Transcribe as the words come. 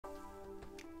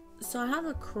So I have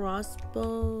a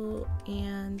crossbow,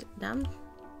 and I'm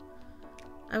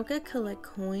gonna collect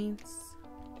coins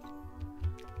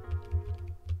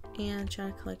and try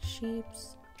to collect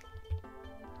sheeps.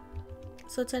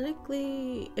 So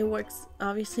technically it works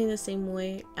obviously the same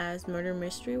way as murder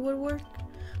mystery would work,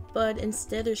 but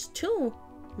instead there's 2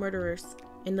 murderers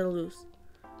in the loose.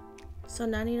 So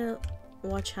now I need to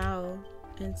watch out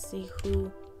and see who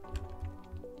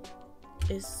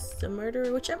is the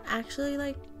murderer, which I'm actually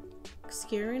like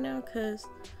scared right now because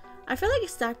I feel like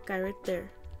it's that guy right there.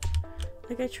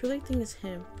 Like I truly think it's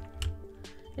him.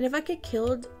 And if I get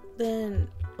killed, then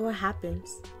what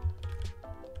happens?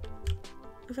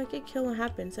 If I get killed, what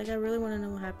happens? Like I really want to know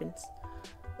what happens.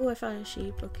 Oh, I found a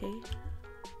sheep. Okay.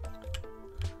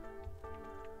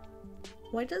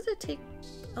 Why does it take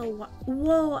a while?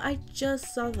 Whoa, I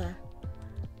just saw that.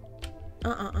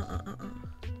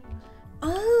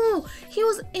 Oh, he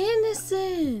was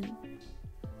innocent.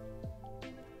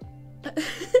 And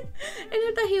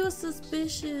I thought he was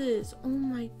suspicious. Oh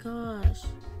my gosh.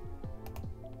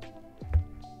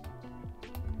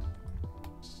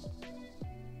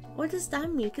 What does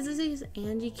that mean? Because it says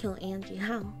Angie kill Angie.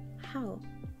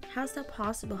 How's that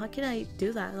possible? How can I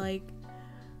do that? Like,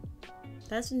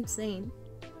 that's insane.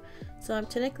 So I'm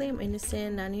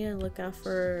innocent. I need to look out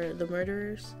for the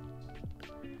murderers.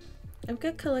 I'm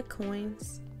gonna collect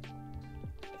coins.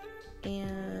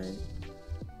 And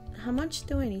how much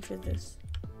do I need for this?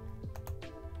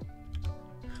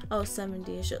 Oh,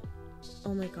 70.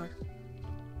 Oh my god.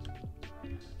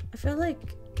 I feel like,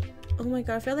 oh my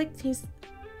god, I feel like he's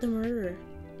the murderer.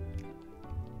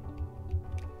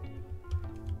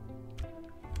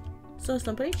 So is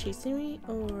somebody chasing me,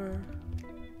 or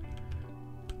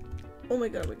oh my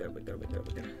god, oh my god, oh my god, oh my god, oh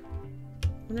my god.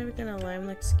 I'm never gonna lie, I'm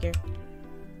like scared.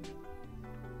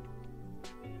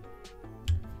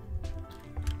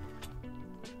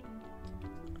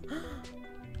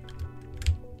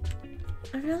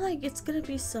 I feel like it's gonna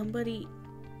be somebody.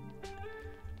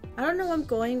 I don't know where I'm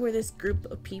going with this group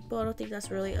of people. I don't think that's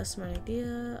really a smart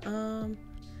idea.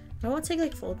 I won't take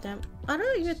like full damage. I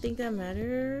don't even think that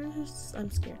matters. I'm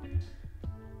scared.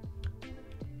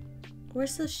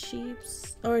 Where's the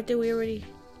sheeps? Or did we already?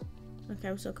 Okay,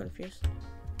 I'm so confused.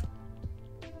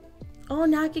 Oh,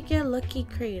 now I could get a lucky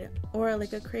crate, or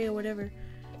like a crate or whatever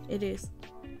it is.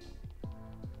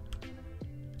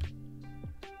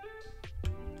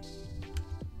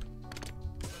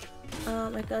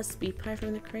 I got a speed pie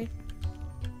from the crate.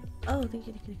 Oh, thank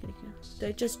you, thank you, thank you. Do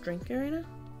I just drink it right now?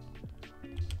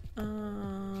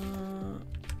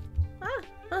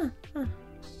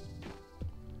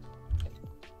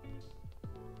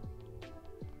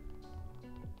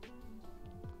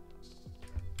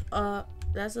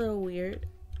 That's a little weird.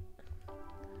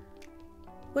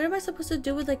 What am I supposed to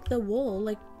do with like the wool?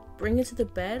 Like bring it to the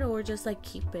bed or just like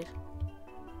keep it?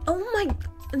 Oh my,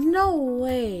 no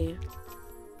way.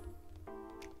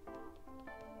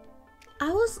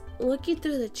 I was looking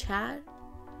through the chat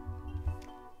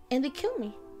and they killed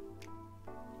me.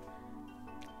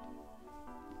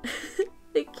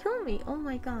 They killed me. Oh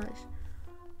my gosh.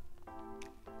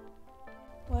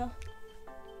 Well,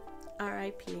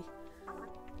 RIP.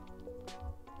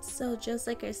 So just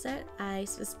like I said, I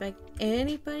suspect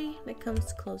anybody that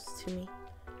comes close to me.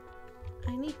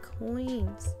 I need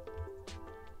coins.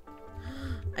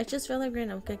 I just felt like right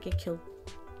now I'm gonna get killed.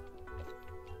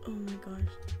 Oh my gosh.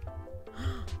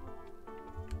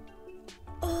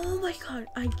 Oh my god,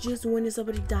 I just witnessed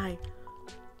somebody die.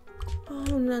 Oh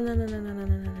no no no no no no no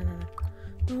no no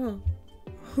no.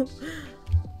 Oh.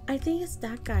 I think it's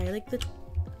that guy, like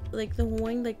the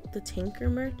one, like the tanker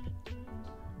merc.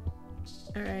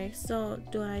 Alright, so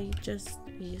do I just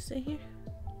use it here?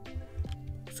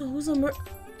 So who's a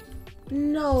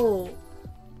No.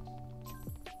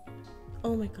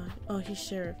 Oh my god. Oh, he's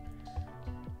sheriff.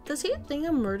 Does he think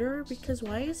I'm a murderer? Because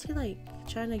why is he like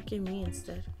trying to get me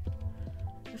instead?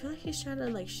 I feel like he's trying to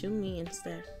like shoot me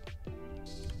instead.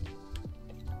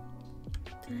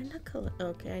 Did I not collect?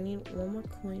 Okay, I need one more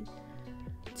coin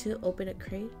to open a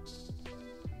crate.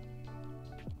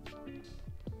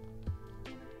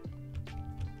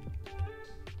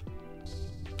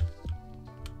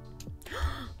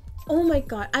 Oh my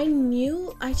god, I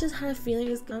just had a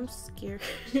feeling I'm scared.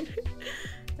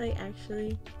 Like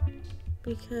actually,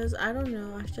 because I don't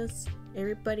know,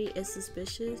 everybody is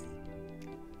suspicious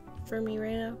for me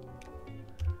right now.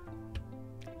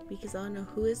 Because I don't know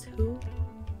who is who.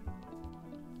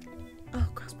 Oh,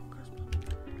 crossbow.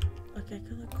 Okay, I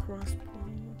got a crossbow.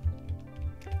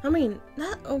 I mean,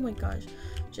 not, oh my gosh.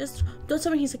 Just, don't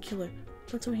tell me he's a killer.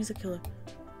 Don't tell me he's a killer.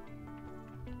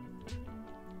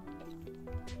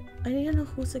 I need to know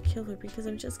who's the killer because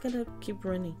I'm just gonna keep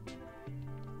running.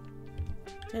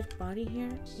 Dead body here?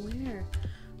 Where?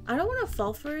 I don't want to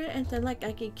fall for it and then like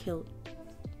I get killed.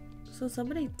 So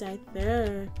somebody died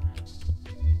there.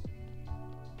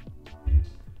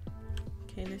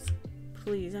 Okay,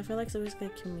 please. I feel like somebody's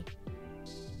gonna kill me.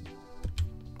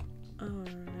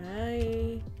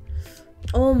 Alright.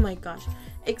 Oh my gosh.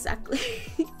 Exactly.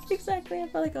 Exactly. I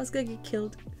felt like I was gonna get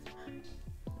killed.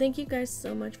 Thank you guys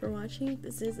so much for watching.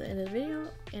 This is the end of the video,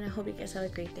 and I hope you guys have a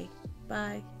great day.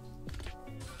 Bye.